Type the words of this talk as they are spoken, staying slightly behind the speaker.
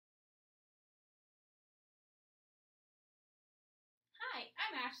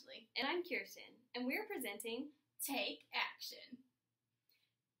Hi, I'm Ashley. And I'm Krysten, and we're presenting Take Action.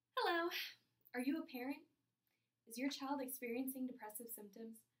 Hello. Are you a parent? Is your child experiencing depressive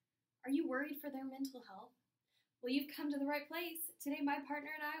symptoms? Are you worried for their mental health? Well, you've come to the right place. Today, my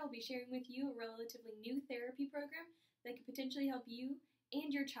partner and I will be sharing with you a relatively new therapy program that could potentially help you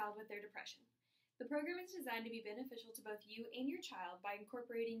and your child with their depression. The program is designed to be beneficial to both you and your child by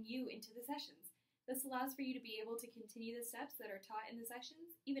incorporating you into the sessions. This allows for you to be able to continue the steps that are taught in the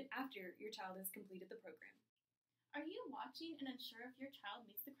sessions even after your child has completed the program. Are you watching and unsure if your child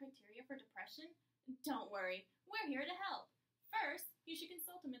meets the criteria for depression? Don't worry, we're here to help. First, you should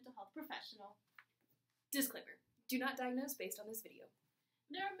consult a mental health professional. Disclaimer: do not diagnose based on this video.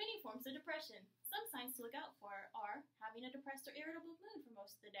 There are many forms of depression. Some signs to look out for are having a depressed or irritable mood for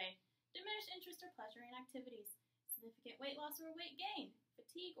most of the day, diminished interest or pleasure in activities, significant weight loss or weight gain,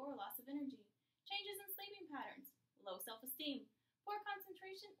 fatigue or loss of energy, changes in sleeping patterns, low self-esteem, poor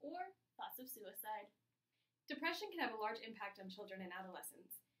concentration, or thoughts of suicide. Depression can have a large impact on children and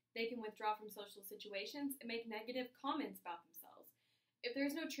adolescents. They can withdraw from social situations and make negative comments about themselves. If there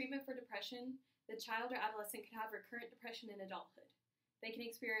is no treatment for depression, the child or adolescent can have recurrent depression in adulthood. They can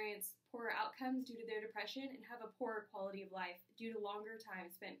experience poorer outcomes due to their depression and have a poorer quality of life due to longer time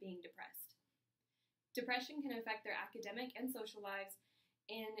spent being depressed. Depression can affect their academic and social lives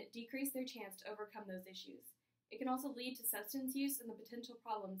and decrease their chance to overcome those issues. It can also lead to substance use and the potential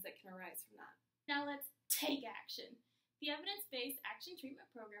problems that can arise from that. Now let's take action. The evidence-based action treatment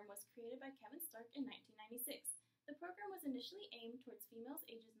program was created by Kevin Stark in 1996. The program was initially aimed towards females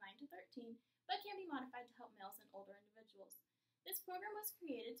ages 9 to 13, but can be modified to help males and older individuals. This program was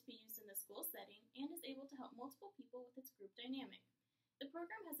created to be used in the school setting and is able to help multiple people with its group dynamic. The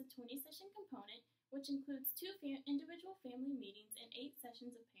program has a 20-session component, which includes 2 individual family meetings and 8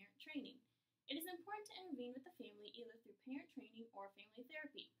 sessions of parent training. It is important to intervene with the family either through parent training or family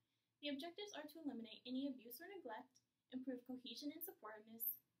therapy. The objectives are to eliminate any abuse or neglect, improve cohesion and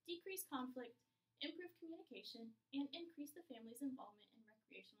supportiveness, decrease conflict, improve communication, and increase the family's involvement in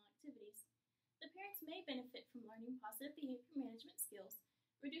recreational activities. The parents may benefit from learning positive behavior management skills,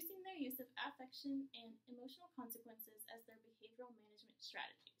 reducing their use of affection and emotional consequences as their behavioral management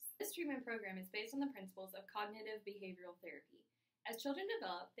strategies. This treatment program is based on the principles of cognitive behavioral therapy. As children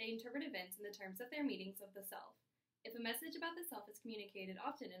develop, they interpret events in the terms of their meanings of the self. If a message about the self is communicated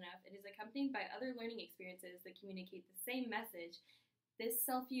often enough, it is accompanied by other learning experiences that communicate the same message. This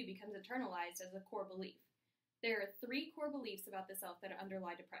self-view becomes internalized as a core belief. There are 3 core beliefs about the self that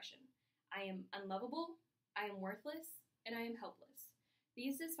underlie depression. I am unlovable, I am worthless, and I am helpless.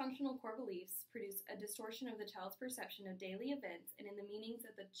 These dysfunctional core beliefs produce a distortion of the child's perception of daily events and in the meanings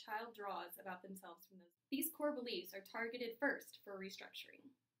that the child draws about themselves from those. These core beliefs are targeted first for restructuring.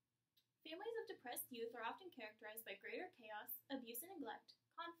 Families of depressed youth are often characterized by greater chaos, abuse and neglect,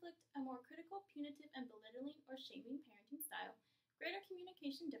 conflict, a more critical, punitive, and belittling or shaming parenting style, greater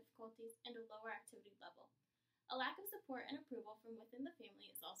communication difficulties, and a lower activity level. A lack of support and approval from within the family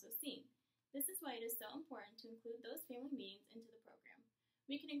is also seen. This is why it is so important to include those family meetings into the program.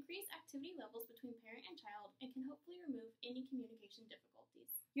 We can increase activity levels between parent and child and can hopefully remove any communication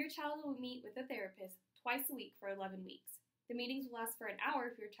difficulties. Your child will meet with a therapist twice a week for 11 weeks. The meetings will last for an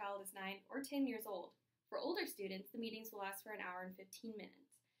hour if your child is 9 or 10 years old. For older students, the meetings will last for an hour and 15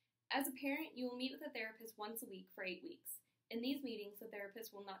 minutes. As a parent, you will meet with a therapist once a week for 8 weeks. In these meetings, the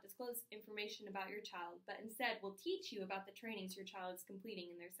therapist will not disclose information about your child, but instead will teach you about the trainings your child is completing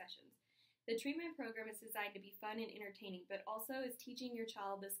in their sessions. The treatment program is designed to be fun and entertaining, but also is teaching your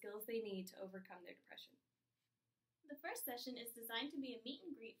child the skills they need to overcome their depression. The first session is designed to be a meet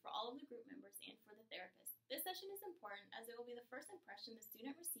and greet for all of the group members and for the therapist. This session is important as it will be the first impression the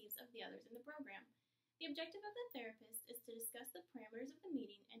student receives of the others in the program. The objective of the therapist is to discuss the parameters of the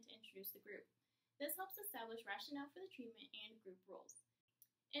meeting and to introduce the group. This helps establish rationale for the treatment and group roles.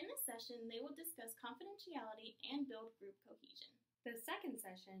 In this session, they will discuss confidentiality and build group cohesion. The second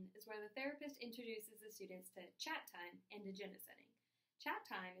session is where the therapist introduces the students to chat time and agenda setting. Chat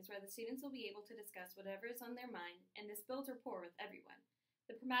time is where the students will be able to discuss whatever is on their mind, and this builds rapport with everyone.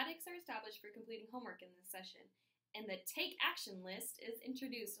 The pragmatics are established for completing homework in this session, and the take action list is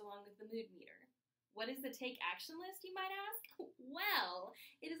introduced along with the mood meter. What is the take action list, you might ask? Well,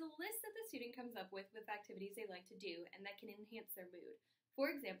 it is a list that the student comes up with activities they like to do and that can enhance their mood. For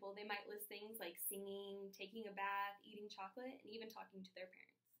example, they might list things like singing, taking a bath, eating chocolate, and even talking to their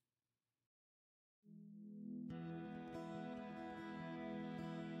parents.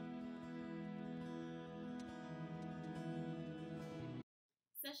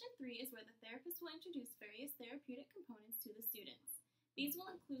 Session 3 is where the therapist will introduce various therapeutic components to the students. These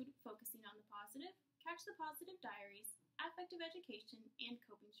will include focusing on the positive, catch the positive diaries, affective education, and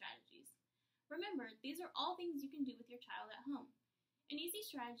coping strategies. Remember, these are all things you can do with your child at home. An easy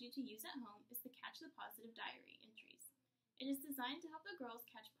strategy to use at home is the Catch the Positive diary entries. It is designed to help the girls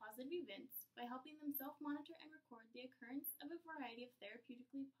catch positive events by helping them self-monitor and record the occurrence of a variety of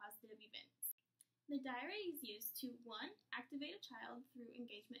therapeutically positive events. The diary is used to 1. Activate a child through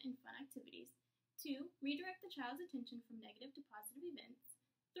engagement in fun activities, 2. Redirect the child's attention from negative to positive events,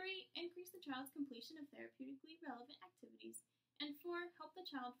 3. Increase the child's completion of therapeutically relevant activities, and 4. Help the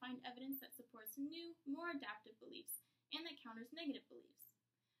child find evidence that supports new, more adaptive beliefs and that counters negative beliefs.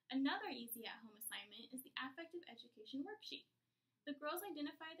 Another easy at-home assignment is the affective education worksheet. The girls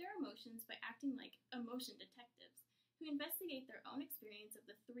identify their emotions by acting like emotion detectives who investigate their own experience of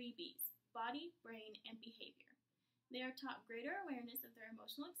the 3 B's: body, brain, and behavior. They are taught greater awareness of their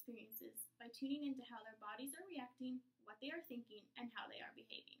emotional experiences by tuning into how their bodies are reacting, what they are thinking, and how they are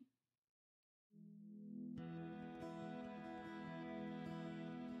behaving.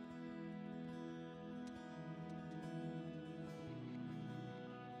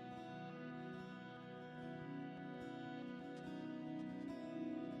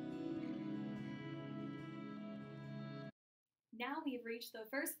 Now we've reached the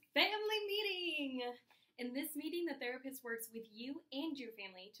first family meeting! In this meeting, the therapist works with you and your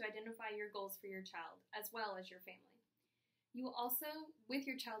family to identify your goals for your child, as well as your family. You will also, with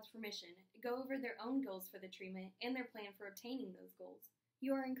your child's permission, go over their own goals for the treatment and their plan for obtaining those goals.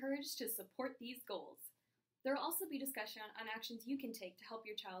 You are encouraged to support these goals. There will also be discussion on actions you can take to help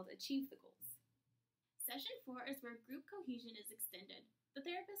your child achieve the goals. Session 4 is where group cohesion is extended. The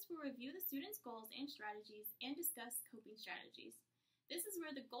therapist will review the student's goals and strategies and discuss coping strategies. This is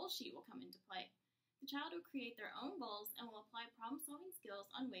where the goal sheet will come into play. The child will create their own goals and will apply problem-solving skills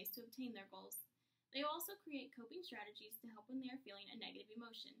on ways to obtain their goals. They will also create coping strategies to help when they are feeling a negative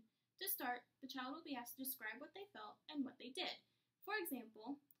emotion. To start, the child will be asked to describe what they felt and what they did. For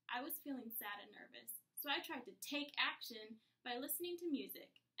example, I was feeling sad and nervous, so I tried to take action by listening to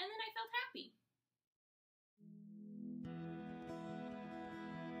music, and then I felt happy.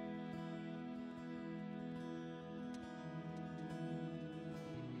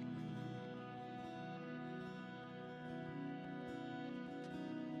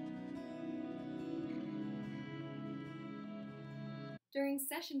 During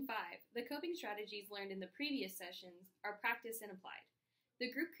Session 5, the coping strategies learned in the previous sessions are practiced and applied. The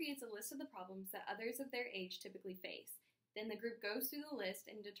group creates a list of the problems that others of their age typically face. Then the group goes through the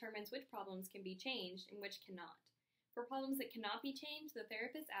list and determines which problems can be changed and which cannot. For problems that cannot be changed, the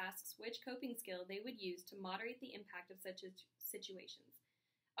therapist asks which coping skill they would use to moderate the impact of such situations.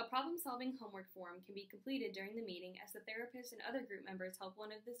 A problem-solving homework form can be completed during the meeting as the therapist and other group members help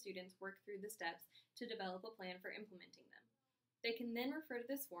one of the students work through the steps to develop a plan for implementing them. They can then refer to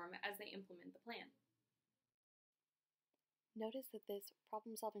this form as they implement the plan. Notice that this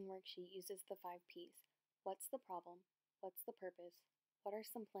problem-solving worksheet uses the 5 P's. What's the problem? What's the purpose? What are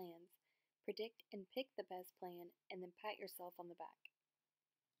some plans? Predict and pick the best plan, and then pat yourself on the back.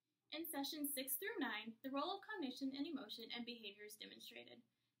 In sessions 6 through 9, the role of cognition and emotion and behavior is demonstrated.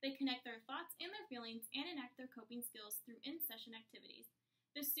 They connect their thoughts and their feelings and enact their coping skills through in-session activities.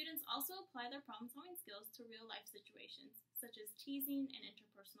 The students also apply their problem-solving skills to real-life situations, such as teasing and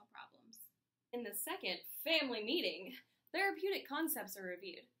interpersonal problems. In the second family meeting, therapeutic concepts are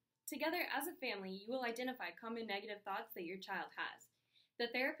reviewed. Together as a family, you will identify common negative thoughts that your child has. The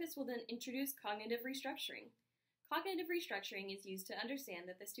therapist will then introduce cognitive restructuring. Cognitive restructuring is used to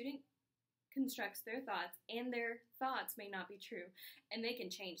understand that the student constructs their thoughts and their thoughts may not be true, and they can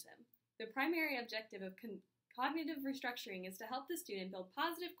change them. The primary objective of cognitive restructuring is to help the student build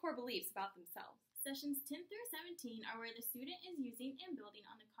positive core beliefs about themselves. Sessions 10 through 17 are where the student is using and building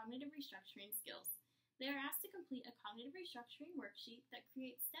on the cognitive restructuring skills. They are asked to complete a cognitive restructuring worksheet that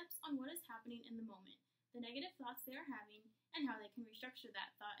creates steps on what is happening in the moment, the negative thoughts they are having, and how they can restructure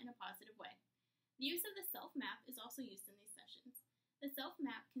that thought in a positive way. The use of the self-map is also used in these sessions. The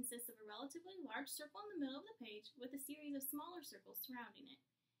self-map consists of a relatively large circle in the middle of the page with a series of smaller circles surrounding it.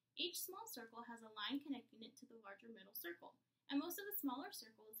 Each small circle has a line connecting it to the larger middle circle, and most of the smaller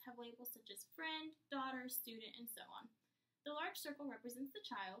circles have labels such as friend, daughter, student, and so on. The large circle represents the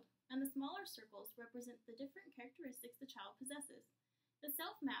child, and the smaller circles represent the different characteristics the child possesses. The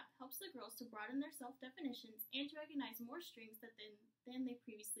self-map helps the girls to broaden their self-definitions and to recognize more strengths than they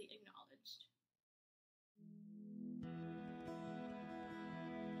previously acknowledged.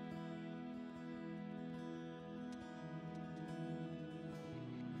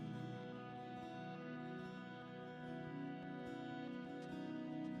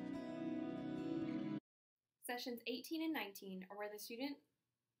 Sessions 18 and 19 are where the student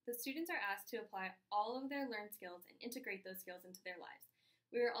The students are asked to apply all of their learned skills and integrate those skills into their lives.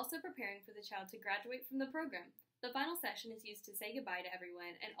 We are also preparing for the child to graduate from the program. The final session is used to say goodbye to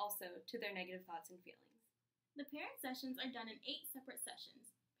everyone and also to their negative thoughts and feelings. The parent sessions are done in 8 separate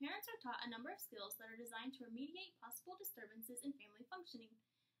sessions. Parents are taught a number of skills that are designed to remediate possible disturbances in family functioning.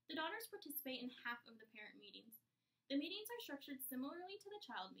 The daughters participate in half of the parent meetings. The meetings are structured similarly to the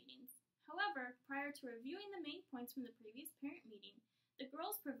child meetings. However, prior to reviewing the main points from the previous parent meeting, the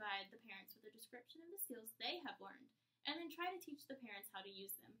girls provide the parents with a description of the skills they have learned, and then try to teach the parents how to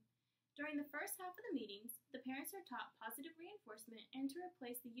use them. During the first half of the meetings, the parents are taught positive reinforcement and to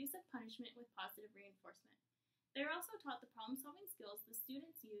replace the use of punishment with positive reinforcement. They are also taught the problem-solving skills the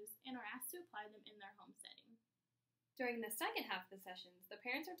students use and are asked to apply them in their home setting. During the second half of the sessions, the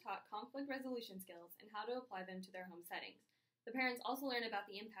parents are taught conflict resolution skills and how to apply them to their home settings. The parents also learn about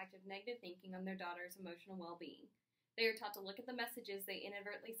the impact of negative thinking on their daughter's emotional well-being. They are taught to look at the messages they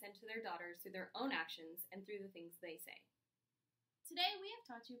inadvertently send to their daughters through their own actions and through the things they say. Today, we have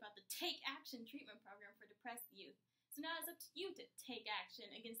taught you about the Take Action treatment program for depressed youth. So now it's up to you to take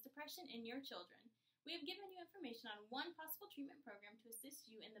action against depression in your children. We have given you information on one possible treatment program to assist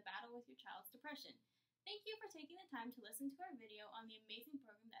you in the battle with your child's depression. Thank you for taking the time to listen to our video on the amazing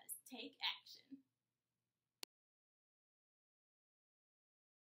program that is Take Action.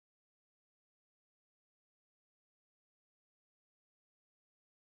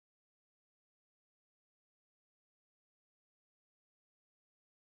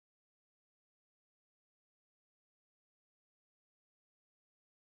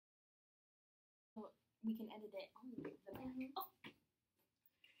 We can edit it on the back. Oh. Okay.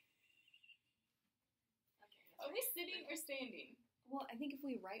 Are we sitting or standing? Well, I think if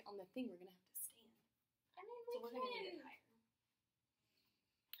we write on the thing, we're gonna have to stand. I mean, So we're gonna get it higher.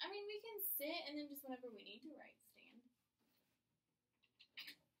 I mean, we can sit and then just whenever we need to write, stand.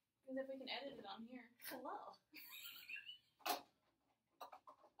 Because if we can edit it on here. Hello.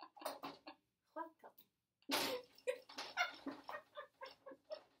 Welcome.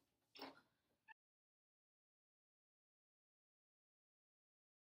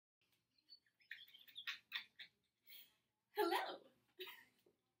 Hello.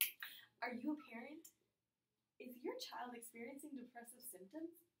 Are you a parent? Is your child experiencing depressive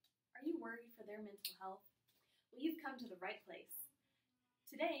symptoms? Are you worried for their mental health? Well, you've come to the right place.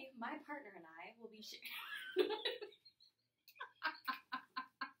 Today, my partner and I will be able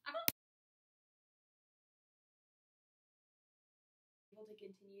to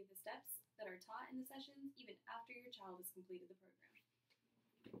continue the steps that are taught in the sessions even after your child has completed the program.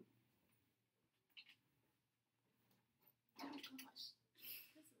 Oh gosh,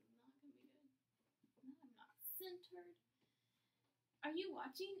 this is not going to be good. No, I'm not centered. Are you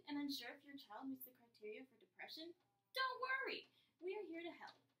watching and unsure if your child meets the criteria for depression? Don't worry, we are here to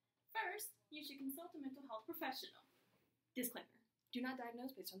help. First, you should consult a mental health professional. Disclaimer, do not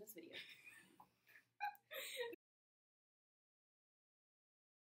diagnose based on this video.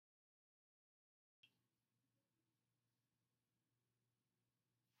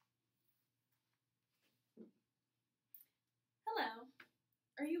 Hello.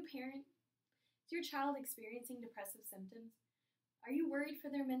 Are you a parent? Is your child experiencing depressive symptoms? Are you worried for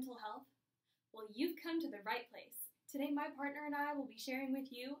their mental health? Well, you've come to the right place. Today, my partner and I will be sharing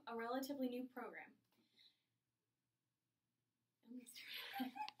with you a relatively new program.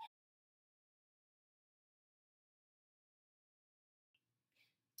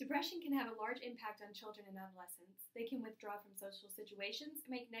 Depression can have a large impact on children and adolescents. They can withdraw from social situations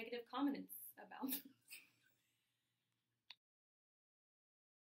and make negative comments about them.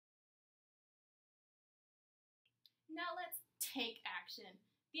 Now let's take action.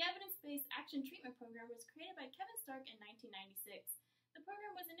 The Evidence-Based Action Treatment Program was created by Kevin Stark in 1996. The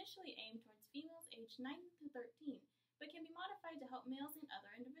program was initially aimed towards females aged 9 to 13, but can be modified to help males and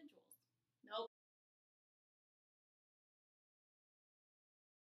other individuals. Nope.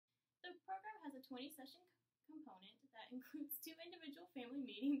 The program has a 20-session component that includes 2 individual family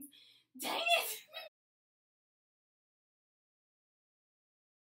meetings. Dang it!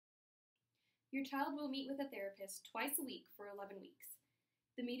 Your child will meet with a therapist twice a week for 11 weeks.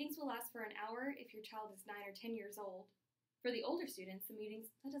 The meetings will last for an hour if your child is 9 or 10 years old. For the older students, the meetings,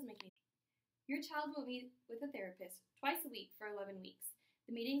 that doesn't make any sense. Your child will meet with a therapist twice a week for 11 weeks.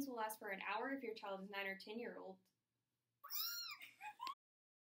 The meetings will last for an hour if your child is 9 or 10-year-old.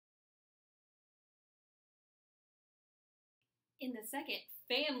 In the second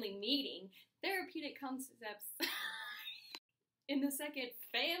family meeting, therapeutic concepts. In the second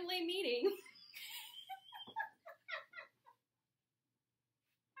family meeting.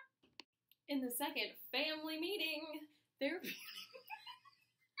 In the second family meeting, therapeutic.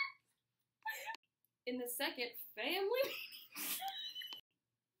 In the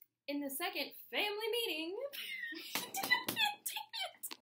second family meeting